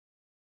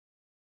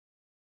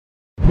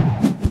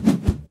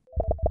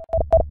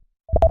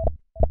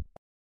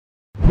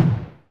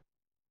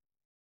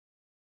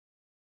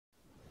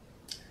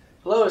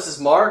Hello, this is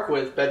Mark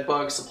with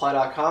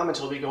bedbugsupply.com, and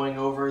we'll be going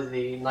over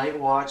the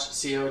Nightwatch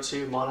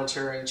CO2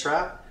 monitor and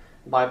trap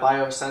by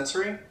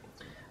Biosensory.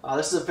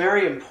 This is a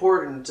very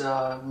important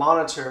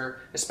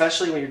monitor,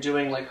 especially when you're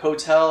doing like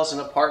hotels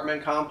and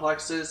apartment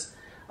complexes.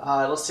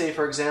 Let's say,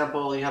 for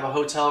example, you have a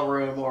hotel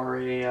room or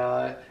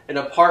an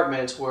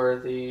apartment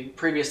where the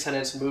previous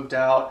tenants moved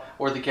out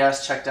or the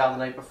guests checked out the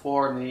night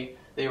before and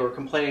they were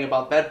complaining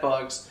about bed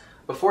bugs.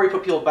 Before you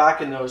put people back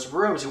in those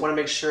rooms, you want to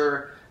make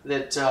sure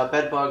that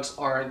bed bugs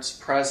aren't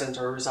present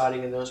or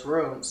residing in those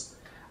rooms.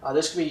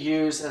 This can be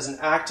used as an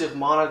active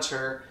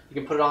monitor. You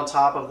can put it on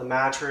top of the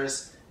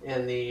mattress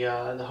in the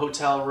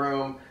hotel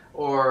room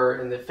or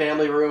in the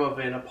family room of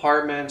an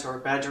apartment or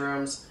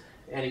bedrooms,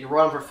 and you can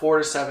run for 4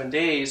 to 7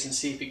 days and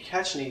see if you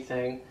catch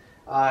anything.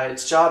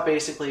 Its job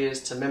basically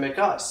is to mimic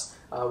us.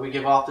 We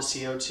give off the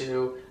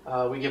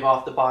CO2, we give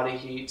off the body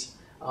heat,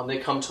 they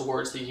come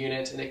towards the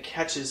unit and it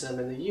catches them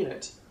in the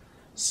unit.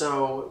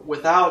 So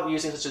without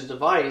using such a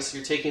device,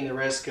 you're taking the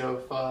risk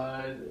of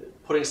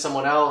putting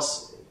someone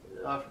else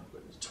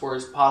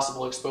towards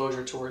possible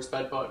exposure towards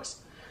bed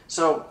bugs.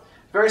 So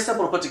very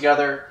simple to put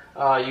together.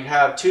 You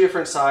have 2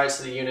 different sides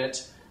to the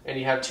unit and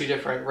you have 2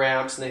 different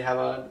ramps, and they have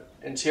an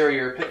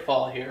interior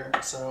pitfall here.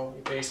 So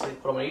you basically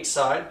put them on each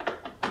side.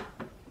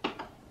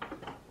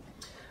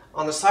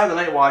 On the side of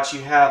the Nightwatch,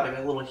 you have like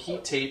a little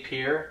heat tape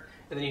here,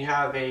 and then you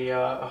have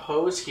a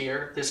hose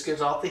here. This gives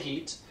off the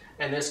heat,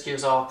 and this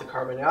gives off the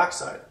carbon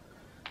dioxide.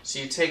 So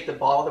you take the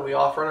bottle that we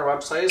offer on our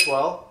website as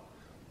well.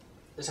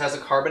 This has a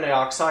carbon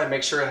dioxide.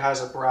 Make sure it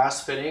has a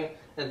brass fitting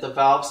and the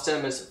valve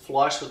stem is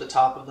flush with the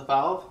top of the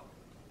valve.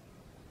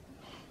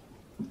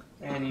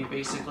 And you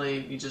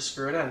just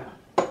screw it in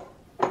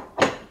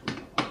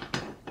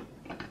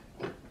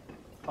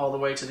all the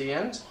way to the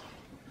end.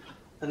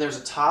 And there's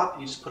a top,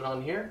 you just put it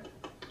on here.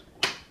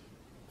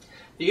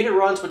 The unit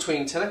runs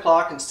between 10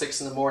 o'clock and 6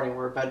 in the morning,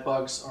 where bed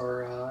bugs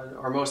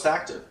are most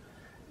active.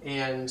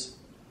 And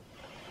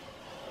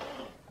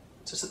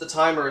to set the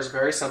timer is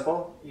very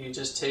simple. You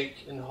just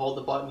take and hold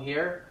the button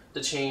here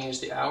to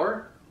change the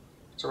hour.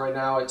 So right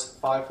now it's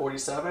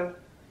 5:47.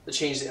 To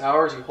change the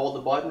hours, you hold the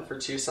button for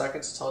 2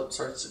 seconds until it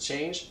starts to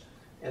change.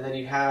 And then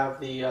you have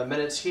the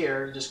minutes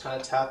here. You just kind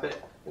of tap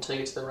it until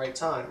you get to the right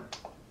time.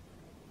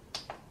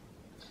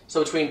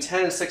 So between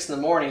 10 and 6 in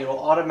the morning, it will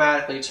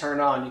automatically turn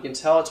on. You can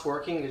tell it's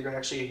working. You're going to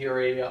actually hear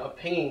a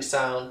pinging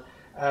sound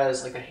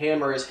as like a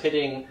hammer is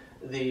hitting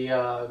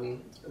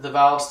the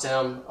valve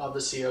stem of the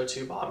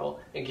CO2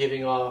 bottle and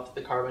giving off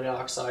the carbon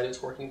dioxide.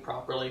 It's working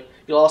properly.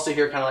 You'll also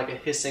hear kind of like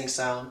a hissing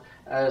sound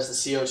as the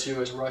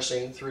CO2 is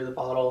rushing through the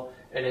bottle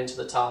and into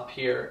the top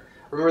here.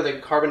 Remember, the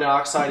carbon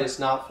dioxide is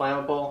not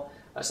flammable.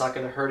 It's not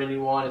going to hurt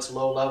anyone. It's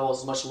low level.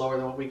 It's much lower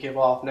than what we give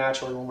off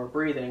naturally when we're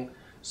breathing.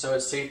 So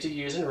it's safe to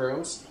use in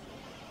rooms.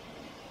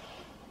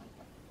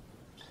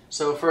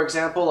 So for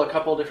example, a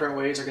couple different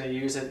ways you're going to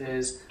use it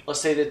is, let's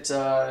say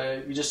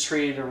that you just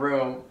treated a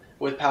room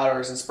with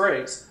powders and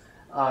sprays.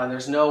 And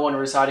there's no one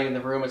residing in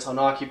the room, it's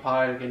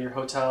unoccupied. Again, your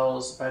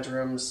hotels,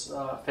 bedrooms,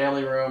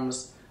 family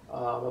rooms,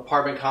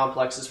 apartment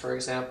complexes, for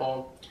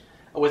example.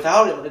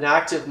 Without an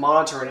active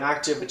monitor, an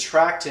active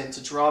attractant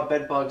to draw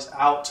bed bugs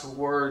out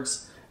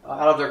towards,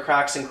 out of their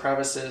cracks and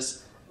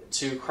crevices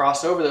to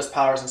cross over those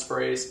powders and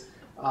sprays,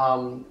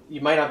 you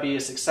might not be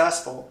as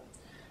successful.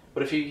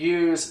 But if you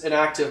use an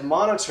active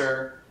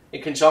monitor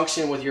in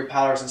conjunction with your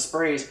powders and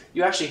sprays,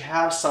 you actually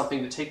have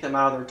something to take them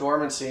out of their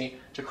dormancy,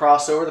 to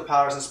cross over the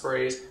powders and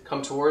sprays,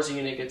 come towards the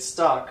unit, get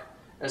stuck,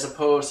 as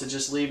opposed to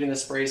just leaving the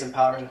sprays and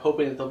powder and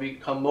hoping that they'll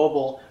become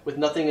mobile with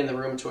nothing in the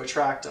room to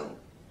attract them.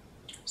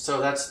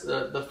 So that's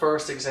the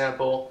first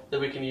example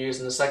that we can use.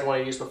 And the second one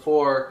I used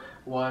before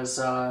was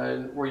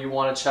where you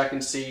want to check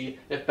and see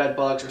if bed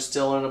bugs are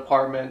still in an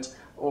apartment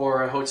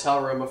or a hotel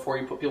room before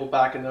you put people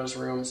back in those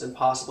rooms and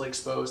possibly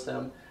expose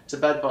them to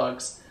bed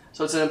bugs.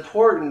 So it's an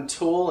important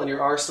tool in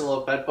your arsenal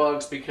of bed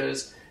bugs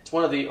because it's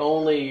one of the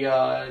only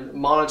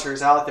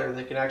monitors out there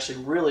that can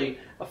actually really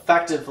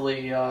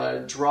effectively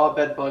draw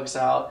bed bugs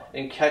out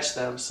and catch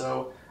them.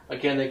 So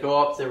again, they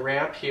go up the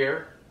ramp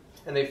here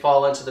and they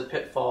fall into the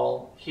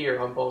pitfall here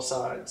on both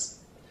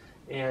sides.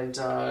 And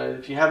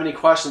if you have any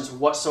questions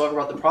whatsoever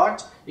about the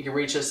product, you can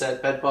reach us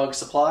at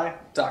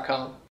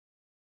bedbugsupply.com.